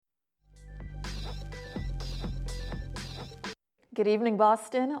Good evening,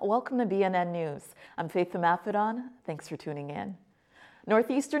 Boston. Welcome to BNN News. I'm Faith Maffedon. Thanks for tuning in.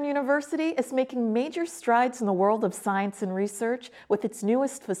 Northeastern University is making major strides in the world of science and research with its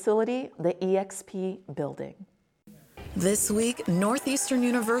newest facility, the EXP building. This week, Northeastern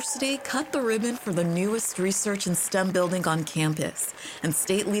University cut the ribbon for the newest research and STEM building on campus, and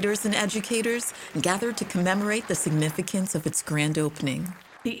state leaders and educators gathered to commemorate the significance of its grand opening.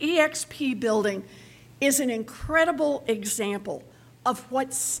 The EXP building is an incredible example of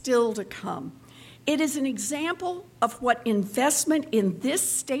what's still to come. It is an example of what investment in this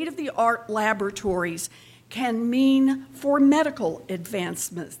state-of-the-art laboratories can mean for medical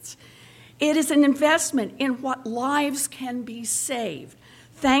advancements. It is an investment in what lives can be saved,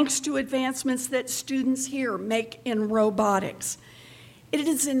 thanks to advancements that students here make in robotics. It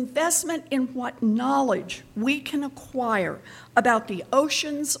is an investment in what knowledge we can acquire about the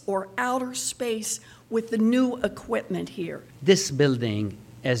oceans or outer space with the new equipment here. This building,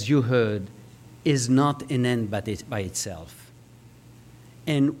 as you heard, is not an end by itself.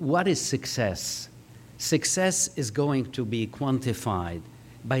 And what is success? Success is going to be quantified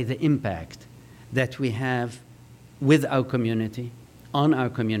by the impact that we have with our community, on our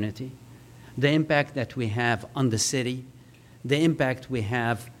community, the impact that we have on the city, the impact we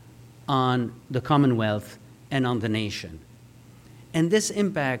have on the Commonwealth and on the nation. And this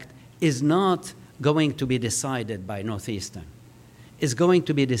impact is not going to be decided by Northeastern. It's going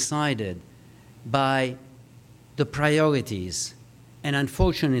to be decided by the priorities and,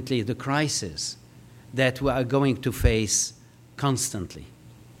 unfortunately, the crisis that we are going to face constantly.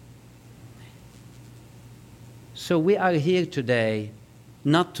 So we are here today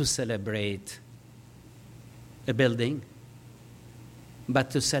not to celebrate a building, but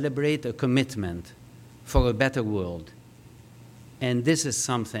to celebrate a commitment for a better world. And this is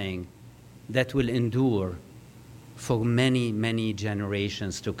something that will endure for many, many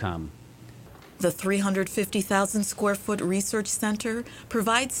generations to come. The 350,000 square foot research center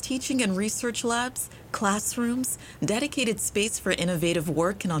provides teaching and research labs, classrooms, dedicated space for innovative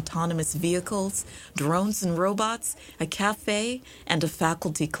work in autonomous vehicles, drones and robots, a cafe, and a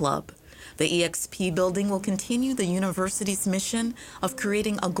faculty club. The EXP building will continue the university's mission of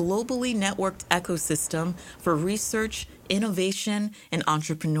creating a globally networked ecosystem for research, innovation, and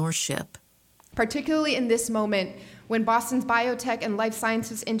entrepreneurship. Particularly in this moment, when Boston's biotech and life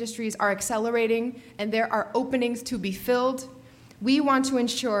sciences industries are accelerating and there are openings to be filled, we want to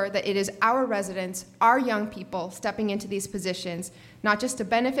ensure that it is our residents, our young people, stepping into these positions, not just to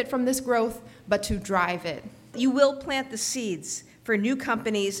benefit from this growth, but to drive it. You will plant the seeds for new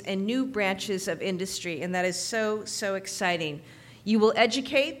companies and new branches of industry, and that is so, so exciting. You will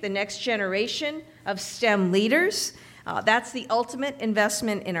educate the next generation of STEM leaders. That's the ultimate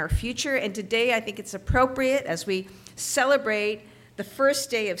investment in our future, and today I think it's appropriate as we celebrate the first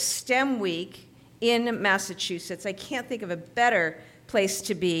day of STEM Week in Massachusetts. I can't think of a better place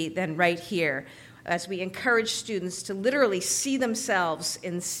to be than right here, as we encourage students to literally see themselves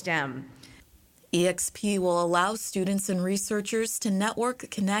in STEM. EXP will allow students and researchers to network,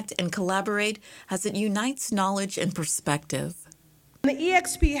 connect, and collaborate as it unites knowledge and perspective. The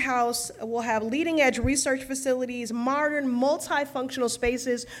EXP House will have leading-edge research facilities, modern, multifunctional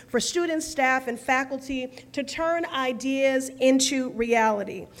spaces for students, staff, and faculty to turn ideas into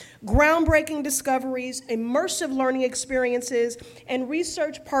reality. Groundbreaking discoveries, immersive learning experiences, and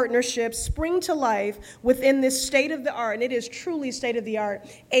research partnerships spring to life within this state-of-the-art, and it is truly state-of-the-art,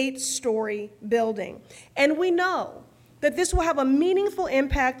 8-story building. And we know that this will have a meaningful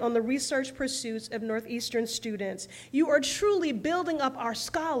impact on the research pursuits of Northeastern students. You are truly building up our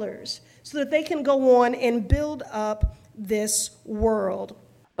scholars so that they can go on and build up this world.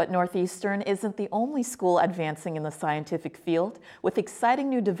 But Northeastern isn't the only school advancing in the scientific field, with exciting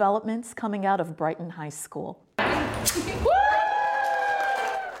new developments coming out of Brighton High School.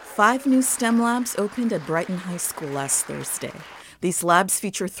 5 new STEM labs opened at Brighton High School last Thursday. These labs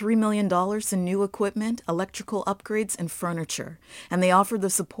feature $3 million in new equipment, electrical upgrades, and furniture, and they offer the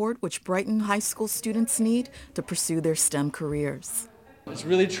support which Brighton High School students need to pursue their STEM careers. It's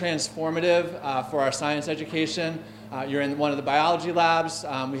really transformative for our science education. You're in one of the biology labs.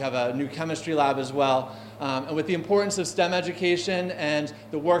 We have a new chemistry lab as well. And with the importance of STEM education and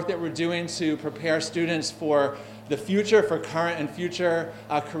the work that we're doing to prepare students for the future, for current and future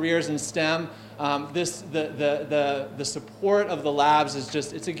careers in STEM, the support of the labs is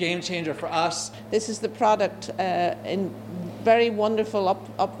just, it's a game changer for us. This is the product in very wonderful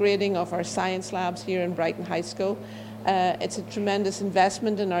upgrading of our science labs here in Brighton High School. It's a tremendous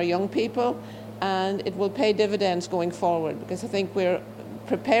investment in our young people, and it will pay dividends going forward, because I think we're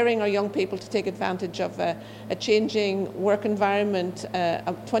preparing our young people to take advantage of a changing work environment,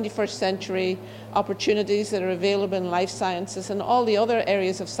 of 21st century opportunities that are available in life sciences and all the other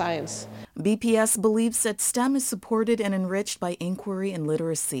areas of science. BPS believes that STEM is supported and enriched by inquiry and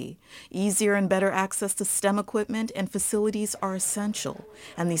literacy. Easier and better access to STEM equipment and facilities are essential,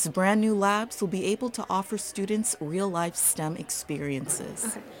 and these brand new labs will be able to offer students real-life STEM experiences.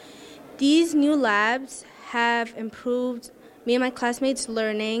 Okay. These new labs have improved me and my classmates'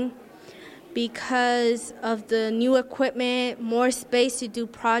 learning because of the new equipment, more space to do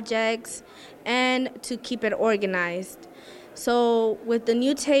projects, and to keep it organized. So with the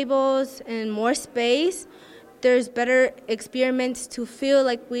new tables and more space, there's better experiments to feel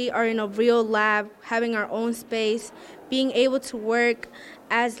like we are in a real lab, having our own space, being able to work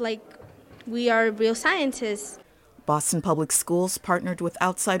as like we are real scientists. Boston Public Schools partnered with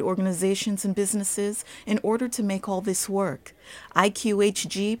outside organizations and businesses in order to make all this work.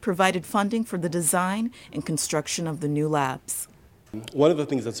 IQHG provided funding for the design and construction of the new labs. One of the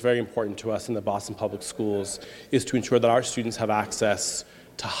things that's very important to us in the Boston Public Schools is to ensure that our students have access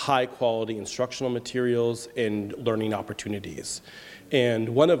to high-quality instructional materials and learning opportunities. And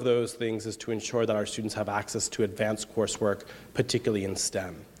one of those things is to ensure that our students have access to advanced coursework, particularly in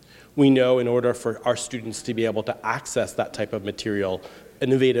STEM. We know in order for our students to be able to access that type of material,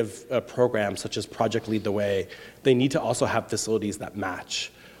 innovative programs such as Project Lead the Way, they need to also have facilities that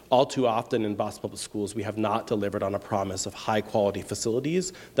match. All too often in Boston Public Schools, we have not delivered on a promise of high-quality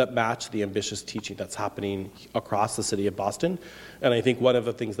facilities that match the ambitious teaching that's happening across the city of Boston. And I think one of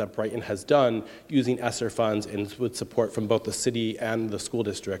the things that Brighton has done, using ESSER funds and with support from both the city and the school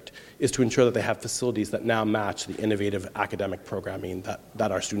district, is to ensure that they have facilities that now match the innovative academic programming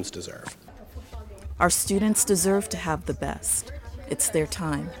that our students deserve. Our students deserve to have the best. It's their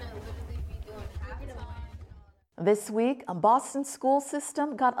time. This week, a Boston school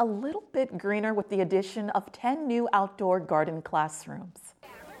system got a little bit greener with the addition of 10 new outdoor garden classrooms.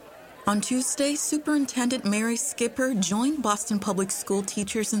 On Tuesday, Superintendent Mary Skipper joined Boston Public School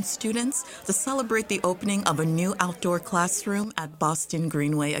teachers and students to celebrate the opening of a new outdoor classroom at Boston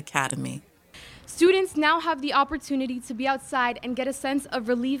Greenway Academy. Students now have the opportunity to be outside and get a sense of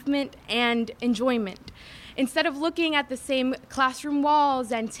relievement and enjoyment. Instead of looking at the same classroom walls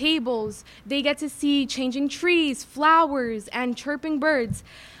and tables, they get to see changing trees, flowers, and chirping birds.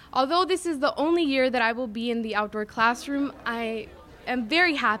 Although this is the only year that I will be in the outdoor classroom, I am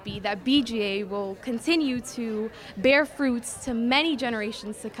very happy that BGA will continue to bear fruits to many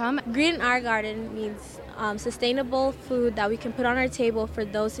generations to come. Green in our garden means sustainable food that we can put on our table for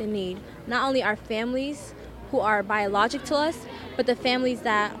those in need. Not only our families who are biologic to us, but the families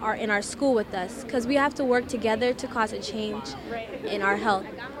that are in our school with us, because we have to work together to cause a change in our health.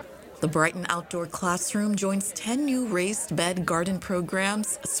 The Brighton Outdoor Classroom joins 10 new raised bed garden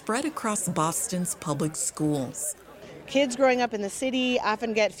programs spread across Boston's public schools. Kids growing up in the city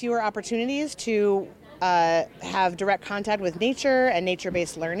often get fewer opportunities to have direct contact with nature and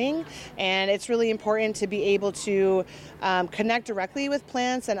nature-based learning, and it's really important to be able to connect directly with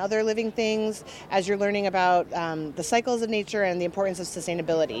plants and other living things as you're learning about the cycles of nature and the importance of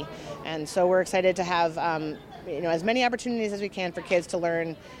sustainability. And so we're excited to have as many opportunities as we can for kids to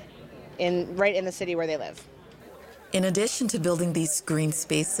learn right in the city where they live. In addition to building these green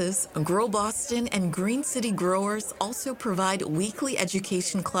spaces, Grow Boston and Green City Growers also provide weekly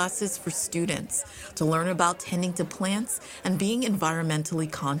education classes for students to learn about tending to plants and being environmentally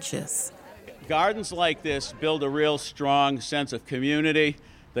conscious. Gardens like this build a real strong sense of community.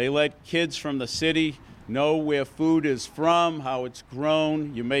 They let kids from the city know where food is from, how it's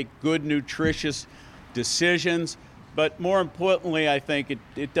grown. You make good, nutritious decisions. But more importantly, I think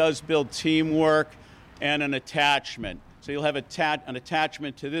it does build teamwork and an attachment. So you'll have an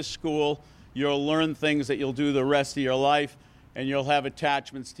attachment to this school, you'll learn things that you'll do the rest of your life, and you'll have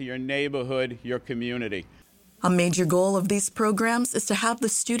attachments to your neighborhood, your community. A major goal of these programs is to have the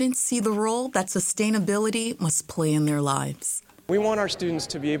students see the role that sustainability must play in their lives. We want our students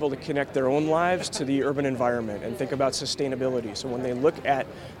to be able to connect their own lives to the urban environment and think about sustainability. So when they look at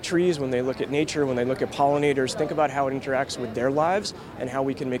trees, when they look at nature, when they look at pollinators, think about how it interacts with their lives and how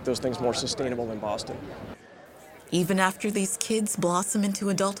we can make those things more sustainable in Boston. Even after these kids blossom into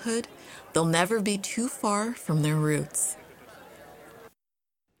adulthood, they'll never be too far from their roots.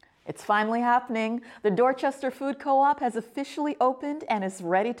 It's finally happening. The Dorchester Food Co-op has officially opened and is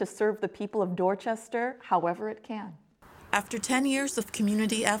ready to serve the people of Dorchester however it can. After 10 years of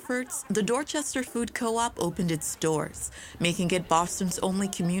community efforts, the Dorchester Food Co-op opened its doors, making it Boston's only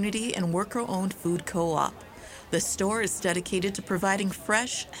community and worker-owned food co-op. The store is dedicated to providing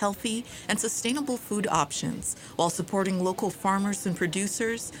fresh, healthy, and sustainable food options while supporting local farmers and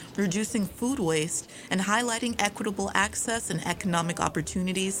producers, reducing food waste, and highlighting equitable access and economic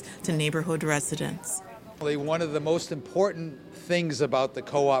opportunities to neighborhood residents. One of the most important things about the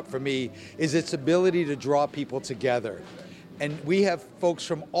co-op for me is its ability to draw people together. And we have folks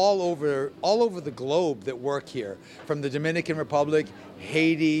from all over the globe that work here, from the Dominican Republic,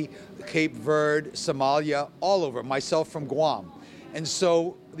 Haiti, Cape Verde, Somalia, all over, myself from Guam. And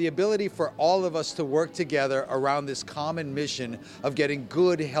so the ability for all of us to work together around this common mission of getting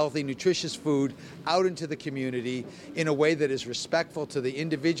good, healthy, nutritious food out into the community in a way that is respectful to the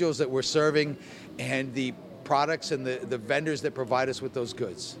individuals that we're serving and the products and the vendors that provide us with those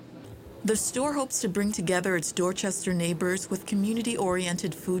goods. The store hopes to bring together its Dorchester neighbors with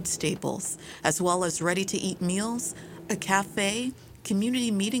community-oriented food staples, as well as ready-to-eat meals, a cafe,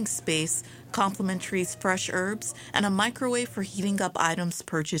 community meeting space, complimentary fresh herbs, and a microwave for heating up items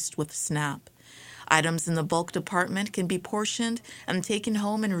purchased with SNAP. Items in the bulk department can be portioned and taken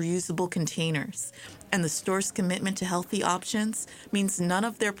home in reusable containers. And the store's commitment to healthy options means none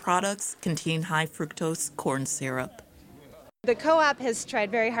of their products contain high fructose corn syrup. The co-op has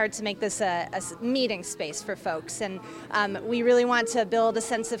tried very hard to make this a meeting space for folks, and we really want to build a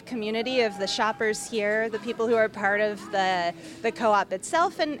sense of community of the shoppers here, the people who are part of the co-op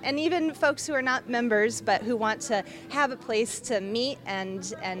itself, and even folks who are not members but who want to have a place to meet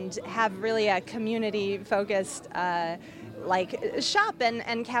and have really a community-focused like shop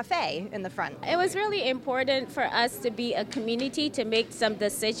and cafe in the front. It was really important for us to be a community to make some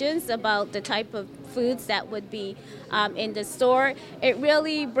decisions about the type of foods that would be in the store. It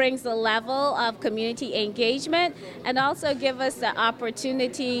really brings a level of community engagement and also give us the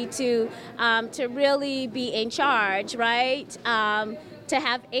opportunity to really be in charge, right? To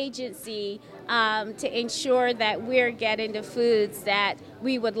have agency, to ensure that we're getting the foods that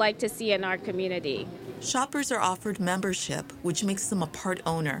we would like to see in our community. Shoppers are offered membership, which makes them a part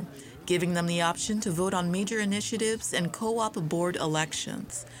owner, giving them the option to vote on major initiatives and co-op board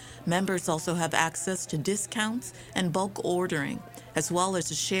elections. Members also have access to discounts and bulk ordering, as well as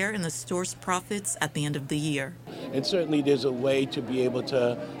a share in the store's profits at the end of the year. And certainly there's a way to be able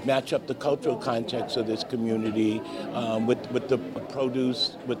to match up the cultural context of this community with the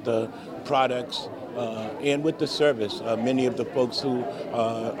produce, with the products, and with the service. Many of the folks who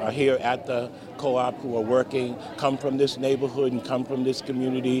are here at the co-op who are working come from this neighborhood and come from this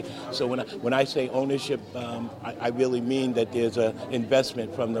community. So when I say ownership, I really mean that there's an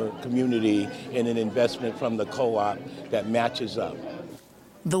investment from the community and an investment from the co-op that matches up.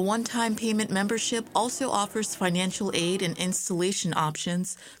 The one-time payment membership also offers financial aid and installation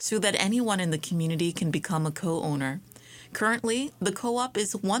options so that anyone in the community can become a co-owner. Currently, the co-op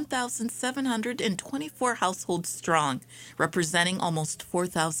is 1,724 households strong, representing almost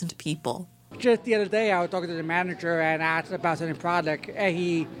 4,000 people. Just the other day, I was talking to the manager and asked about any product, and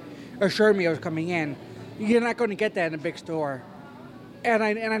he assured me I was coming in. You're not going to get that in a big store. And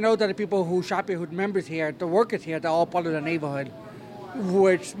I know that the people who shop here, who are members here, the workers here, they're all part of the neighborhood,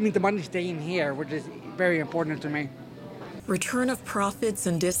 which means the money's staying here, which is very important to me. Return of profits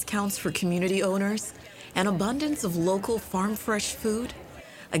and discounts for community owners, an abundance of local farm-fresh food,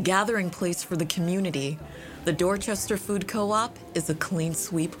 a gathering place for the community. The Dorchester Food Co-op is a clean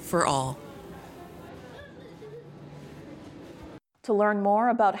sweep for all. To learn more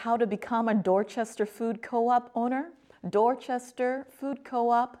about how to become a Dorchester Food Co-op owner,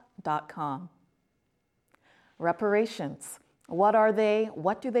 dorchesterfoodcoop.com. Reparations. What are they?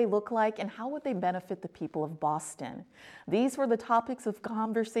 What do they look like? And how would they benefit the people of Boston? These were the topics of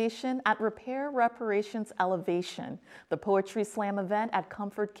conversation at Repair Reparations Elevation, the Poetry Slam event at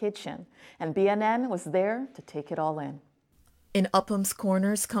Comfort Kitchen. And BNN was there to take it all in. In Upham's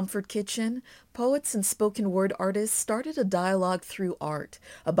Corners Comfort Kitchen, poets and spoken word artists started a dialogue through art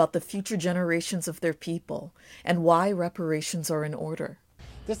about the future generations of their people and why reparations are in order.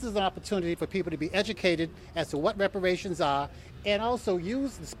 This is an opportunity for people to be educated as to what reparations are and also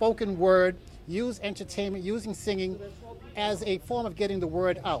use the spoken word, use entertainment, using singing as a form of getting the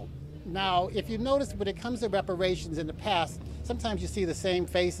word out. Now, if you notice when it comes to reparations in the past, sometimes you see the same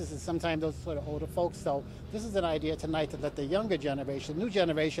faces and sometimes those sort of older folks. So this is an idea tonight to let the younger generation, new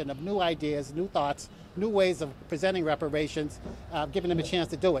generation of new ideas, new thoughts, new ways of presenting reparations, giving them a chance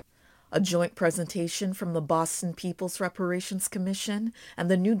to do it. A joint presentation from the Boston People's Reparations Commission and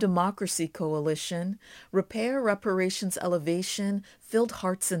the New Democracy Coalition, Repair Reparations Elevation filled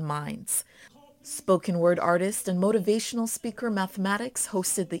hearts and minds. Spoken word artist and motivational speaker Mathematics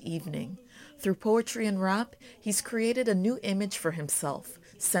hosted the evening. Through poetry and rap, he's created a new image for himself,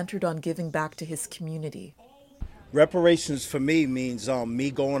 centered on giving back to his community. Reparations for me means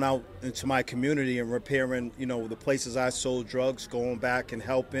me going out into my community and repairing, the places I sold drugs, going back and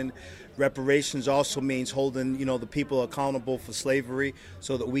helping. Reparations also means holding, the people accountable for slavery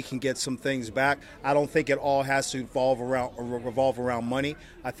so that we can get some things back. I don't think it all has to revolve around money.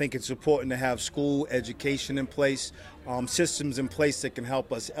 I think it's important to have school education in place, systems in place that can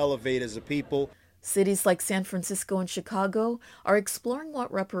help us elevate as a people. Cities like San Francisco and Chicago are exploring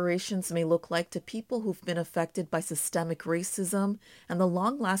what reparations may look like to people who've been affected by systemic racism and the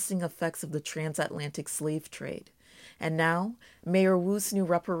long-lasting effects of the transatlantic slave trade. And now, Mayor Wu's new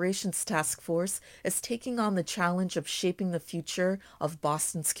reparations task force is taking on the challenge of shaping the future of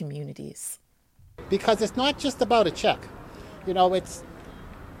Boston's communities. Because it's not just about a check.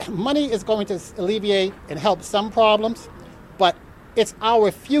 Money is going to alleviate and help some problems, but it's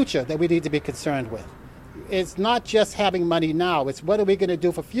our future that we need to be concerned with. It's not just having money now, it's what are we going to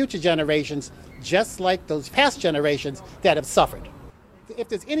do for future generations, just like those past generations that have suffered. If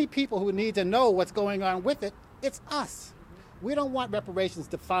there's any people who need to know what's going on with it, it's us. We don't want reparations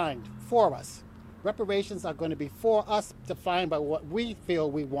defined for us. Reparations are going to be for us, defined by what we feel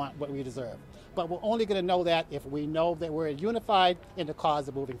we want, what we deserve. But we're only going to know that if we know that we're unified in the cause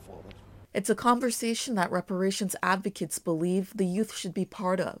of moving forward. It's a conversation that reparations advocates believe the youth should be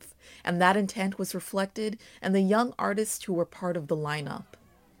part of, and that intent was reflected in the young artists who were part of the lineup.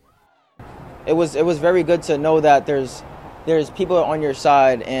 It was very good to know that there's people on your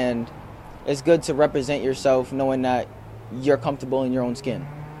side, and it's good to represent yourself knowing that you're comfortable in your own skin.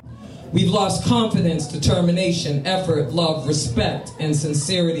 We've lost confidence, determination, effort, love, respect, and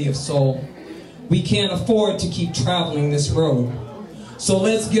sincerity of soul. We can't afford to keep traveling this road. So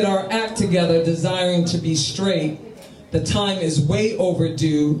let's get our act together, desiring to be straight. The time is way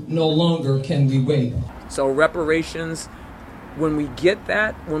overdue, no longer can we wait. So reparations, when we get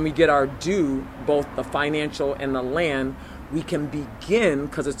our due, both the financial and the land, we can begin,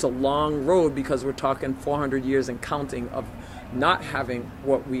 because it's a long road, because we're talking 400 years and counting of not having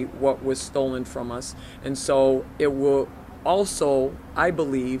what was stolen from us. And so it will also, I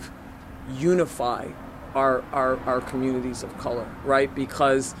believe, unify our communities of color, right?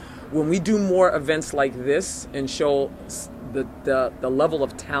 Because when we do more events like this and show the level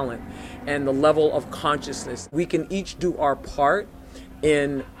of talent and the level of consciousness, we can each do our part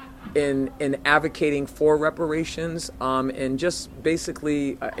in advocating for reparations, and just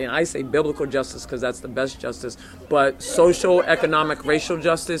basically, and I say biblical justice because that's the best justice, but social, economic, racial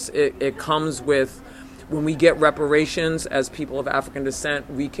justice, it comes with, when we get reparations as people of African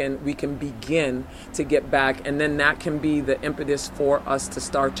descent, we can begin to get back, and then that can be the impetus for us to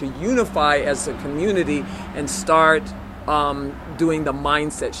start to unify as a community and start doing the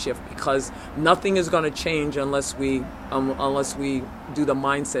mindset shift, because nothing is going to change unless we do the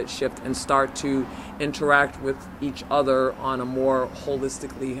mindset shift and start to interact with each other on a more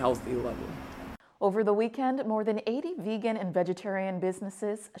holistically healthy level. Over the weekend, more than 80 vegan and vegetarian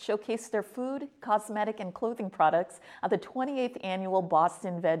businesses showcased their food, cosmetic, and clothing products at the 28th annual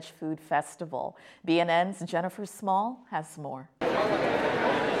Boston Veg Food Festival. BNN's Jennifer Small has more.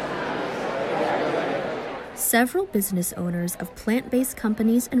 Several business owners of plant-based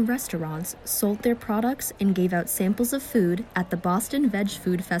companies and restaurants sold their products and gave out samples of food at the Boston Veg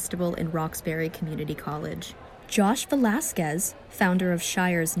Food Festival in Roxbury Community College. Josh Velasquez, founder of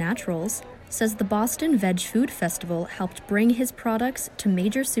Shire's Naturals, says the Boston Veg Food Festival helped bring his products to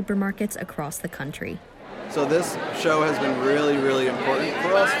major supermarkets across the country. So this show has been really, really important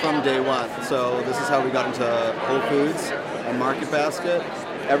for us from day one. So this is how we got into Whole Foods and Market Basket.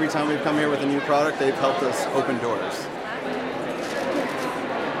 Every time we've come here with a new product, they've helped us open doors.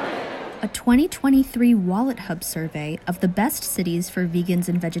 A 2023 Wallet Hub survey of the best cities for vegans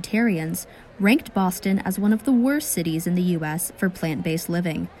and vegetarians ranked Boston as one of the worst cities in the U.S. for plant-based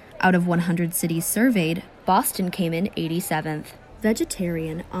living. Out of 100 cities surveyed, Boston came in 87th.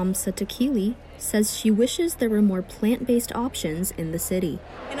 Vegetarian Amsa Takili says she wishes there were more plant-based options in the city.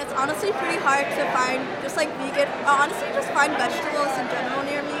 And it's honestly pretty hard to find just like vegan, honestly just find vegetables in general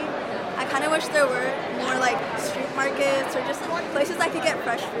near me. I kind of wish there were more like street markets or just places I could get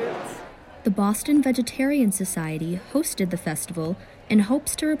fresh fruits. The Boston Vegetarian Society hosted the festival and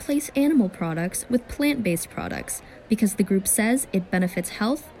hopes to replace animal products with plant-based products because the group says it benefits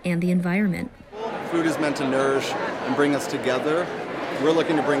health and the environment. Food is meant to nourish and bring us together. We're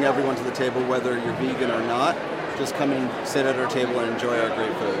looking to bring everyone to the table, whether you're vegan or not. Just come and sit at our table and enjoy our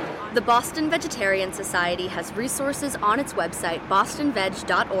great food. The Boston Vegetarian Society has resources on its website,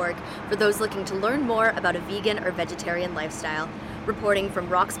 bostonveg.org, for those looking to learn more about a vegan or vegetarian lifestyle. Reporting from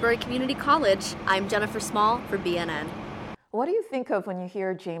Roxbury Community College, I'm Jennifer Small for BNN. What do you think of when you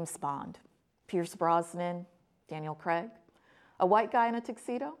hear James Bond? Pierce Brosnan, Daniel Craig? A white guy in a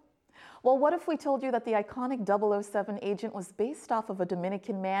tuxedo? Well, what if we told you that the iconic 007 agent was based off of a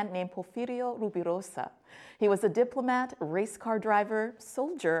Dominican man named Porfirio Rubirosa? He was a diplomat, race car driver,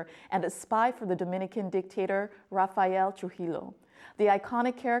 soldier, and a spy for the Dominican dictator Rafael Trujillo. The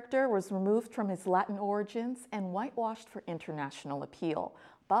iconic character was removed from his Latin origins and whitewashed for international appeal.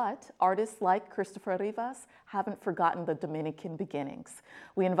 But artists like Christopher Rivas haven't forgotten the Dominican beginnings.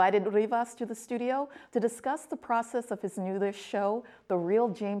 We invited Rivas to the studio to discuss the process of his newest show, The Real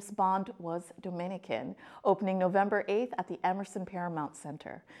James Bond Was Dominican, opening November 8th at the Emerson Paramount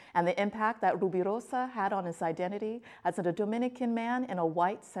Center, and the impact that Rubirosa had on his identity as a Dominican man in a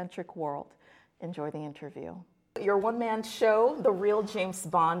white-centric world. Enjoy the interview. Your one-man show, The Real James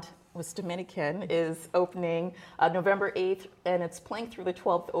Bond Was Dominican, is opening November 8th, and it's playing through the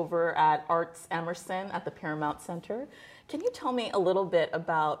 12th over at Arts Emerson at the Paramount Center. Can you tell me a little bit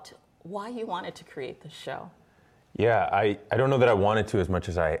about why you wanted to create this show? Yeah, I don't know that I wanted to as much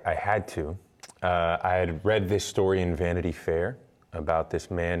as I had to. I had read this story in Vanity Fair about this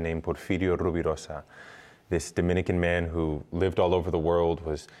man named Porfirio Rubirosa, this Dominican man who lived all over the world,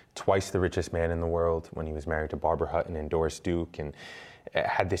 was twice the richest man in the world when he was married to Barbara Hutton and Doris Duke, and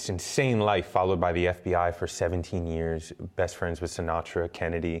had this insane life, followed by the FBI for 17 years, best friends with Sinatra,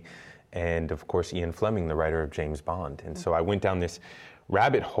 Kennedy, and of course Ian Fleming, the writer of James Bond. And so I went down this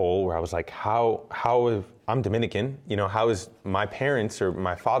rabbit hole where I was like, I'm Dominican, how is my parents or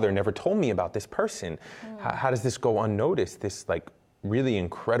my father never told me about this person? How does this go unnoticed? This really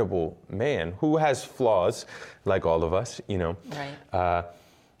incredible man who has flaws like all of us, Right.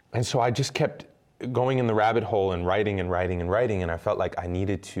 And so I just kept going in the rabbit hole and writing and writing and writing, and I felt like I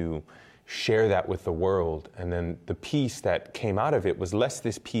needed to share that with the world. And then the piece that came out of it was less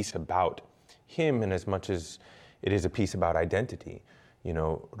this piece about him and as much as it is a piece about identity.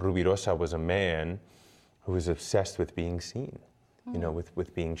 Rubirosa was a man who was obsessed with being seen,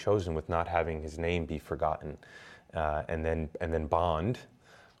 with being chosen, with not having his name be forgotten. And then Bond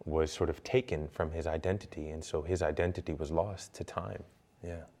was sort of taken from his identity, and so his identity was lost to time.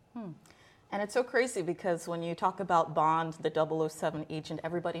 Yeah. And it's so crazy because when you talk about Bond, the 007 agent,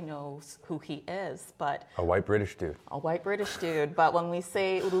 everybody knows who he is, but... A white British dude. A white British dude. But when we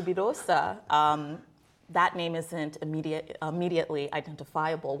say Rubirosa, that name isn't immediately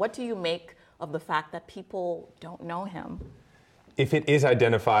identifiable. What do you make of the fact that people don't know him? If it is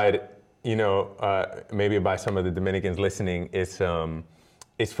identified, maybe by some of the Dominicans listening, it's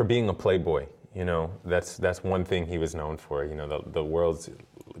for being a playboy. That's one thing he was known for. The world's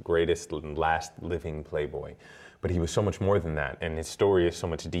greatest and last living playboy. But he was so much more than that, and his story is so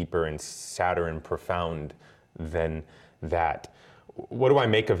much deeper and sadder and profound than that. What do I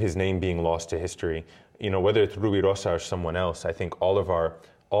make of his name being lost to history? Whether it's Rubirosa or someone else, I think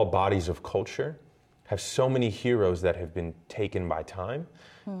all bodies of culture have so many heroes that have been taken by time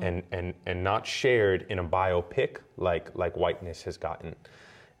and not shared in a biopic like whiteness has gotten.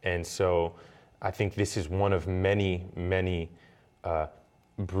 And so I think this is one of many, many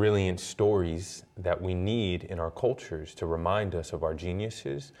brilliant stories that we need in our cultures to remind us of our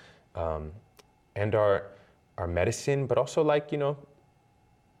geniuses and our medicine, but also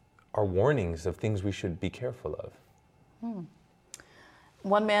our warnings of things we should be careful of.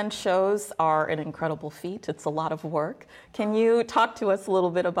 One-man shows are an incredible feat. It's a lot of work. Can you talk to us a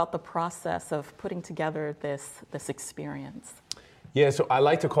little bit about the process of putting together this experience? Yeah, so I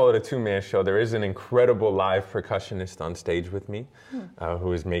like to call it a two-man show. There is an incredible live percussionist on stage with me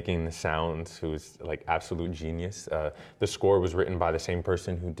who is making the sounds, who is absolute genius. The score was written by the same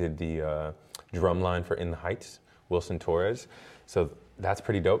person who did the drum line for In the Heights, Wilson Torres. So that's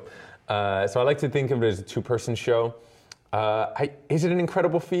pretty dope. So I like to think of it as a two-person show. Is it an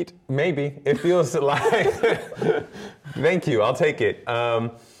incredible feat? Maybe. It feels like... Thank you, I'll take it.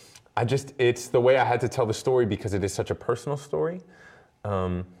 It's the way I had to tell the story because it is such a personal story.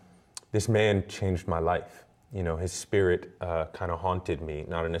 This man changed my life. His spirit kind of haunted me,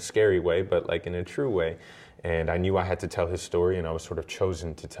 not in a scary way, but in a true way. And I knew I had to tell his story, and I was sort of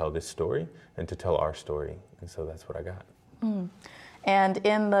chosen to tell this story and to tell our story. And so that's what I got. And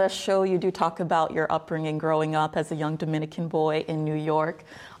in the show, you do talk about your upbringing growing up as a young Dominican boy in New York.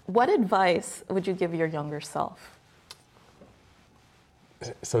 What advice would you give your younger self?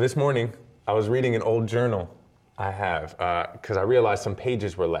 So this morning, I was reading an old journal I have, because I realized some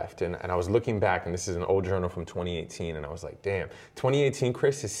pages were left, and I was looking back, and this is an old journal from 2018, and I was like, damn, 2018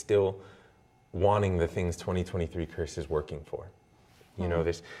 Chris is still wanting the things 2023 Chris is working for.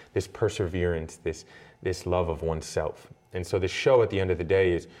 This perseverance, this love of oneself. And so this show at the end of the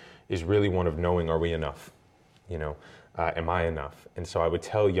day is really one of knowing, are we enough? Am I enough? And so I would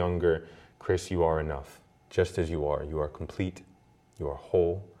tell younger Chris, you are enough. just as you are. You are complete, you are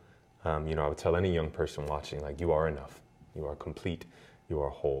whole. I would tell any young person watching, like, you are enough. You are complete, you are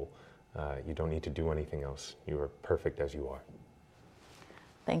whole. You don't need to do anything else. You are perfect as you are.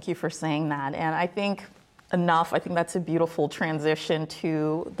 Thank you for saying that. And I think that's a beautiful transition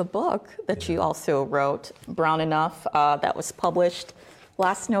to the book that you also wrote, Brown Enough, that was published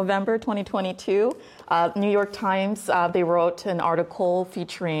last November 2022. New York Times, they wrote an article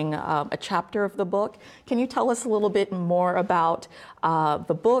featuring a chapter of the book. Can you tell us a little bit more about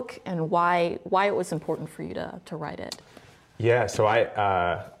the book and why it was important for you to write it? Yeah, so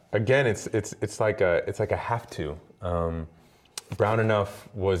again, it's like a have to. Brown Enough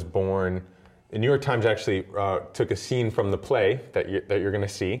was born. The New York Times actually took a scene from the play that you're going to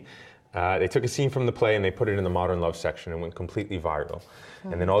see. They took a scene from the play and they put it in the Modern Love section and went completely viral.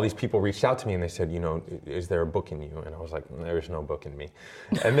 And then all these people reached out to me and they said, is there a book in you? And I was like, there is no book in me.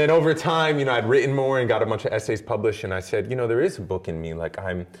 And then over time, I'd written more and got a bunch of essays published, and I said, there is a book in me. Like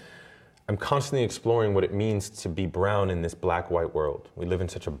I'm constantly exploring what it means to be brown in this black-white world. We live in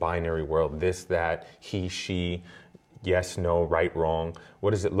such a binary world. This, that, he, she, yes, no, right, wrong.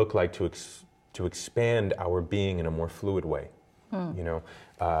 What does it look like to expand our being in a more fluid way?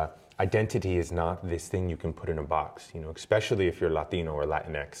 Identity is not this thing you can put in a box, especially if you're Latino or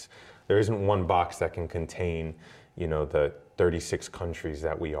Latinx. There isn't one box that can contain, the 36 countries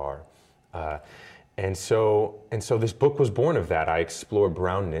that we are. And so this book was born of that. I explore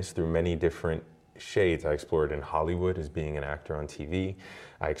brownness through many different shades. I explore it in Hollywood as being an actor on TV.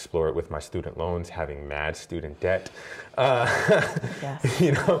 I explore it with my student loans, having mad student debt.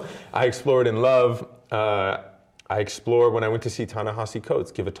 Yes. I explore it in love. I explore when I went to see Ta-Nehisi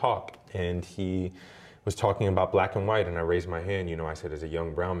Coates give a talk, and he was talking about black and white, and I raised my hand. I said, as a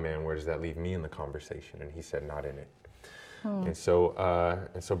young brown man, where does that leave me in the conversation? And he said, not in it. And so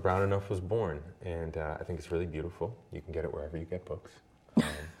Brown Enough was born, and I think it's really beautiful. You can get it wherever you get books.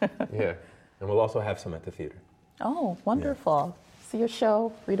 Yeah, and we'll also have some at the theater. Oh, wonderful. Yeah. See a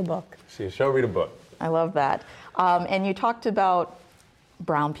show, read a book. See a show, read a book. I love that. And you talked about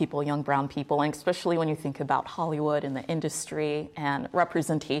brown people, young brown people, and especially when you think about Hollywood and the industry, and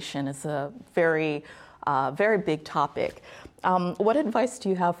representation is a very, very big topic. What advice do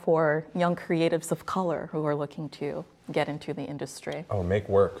you have for young creatives of color who are looking to get into the industry? Oh, make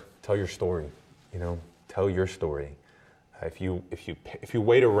work. Tell your story. Tell your story. If you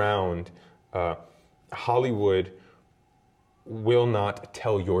wait around, Hollywood will not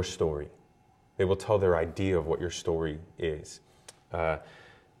tell your story. They will tell their idea of what your story is. And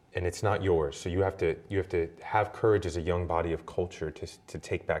it's not yours. So you have to have courage as a young body of culture to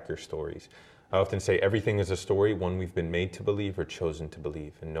take back your stories. I often say everything is a story, one we've been made to believe or chosen to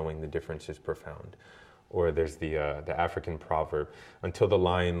believe, and knowing the difference is profound. Or there's the African proverb, until the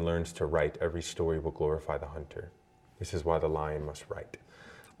lion learns to write, every story will glorify the hunter. This is why the lion must write.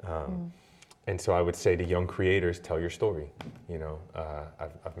 And so I would say to young creators, tell your story.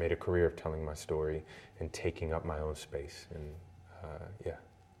 I've made a career of telling my story and taking up my own space. And yeah.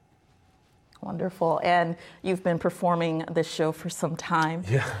 Wonderful. And you've been performing this show for some time.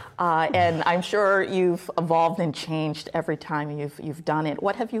 Yeah. And I'm sure you've evolved and changed every time you've done it.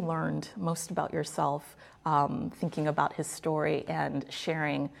 What have you learned most about yourself thinking about his story and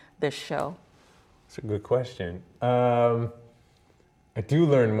sharing this show? That's a good question. I do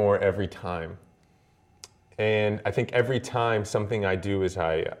learn more every time. And I think every time something I do is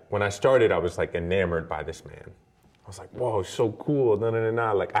when I started, I was like enamored by this man. I was like, whoa, so cool,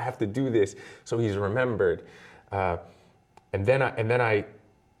 like I have to do this so he's remembered. And then I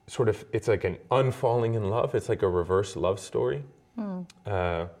sort of, it's like an unfalling in love. It's like a reverse love story.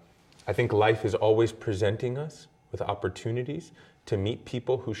 I think life is always presenting us with opportunities to meet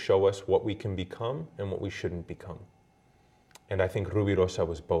people who show us what we can become and what we shouldn't become. And I think Rubirosa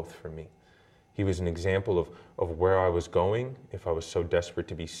was both for me. He was an example of where I was going if I was so desperate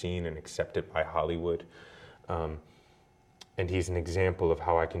to be seen and accepted by Hollywood. And he's an example of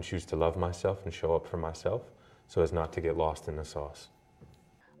how I can choose to love myself and show up for myself so as not to get lost in the sauce.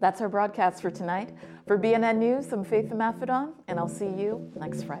 That's our broadcast for tonight. For BNN News, I'm Faith Maffedon, and I'll see you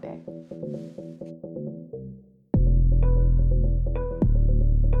next Friday.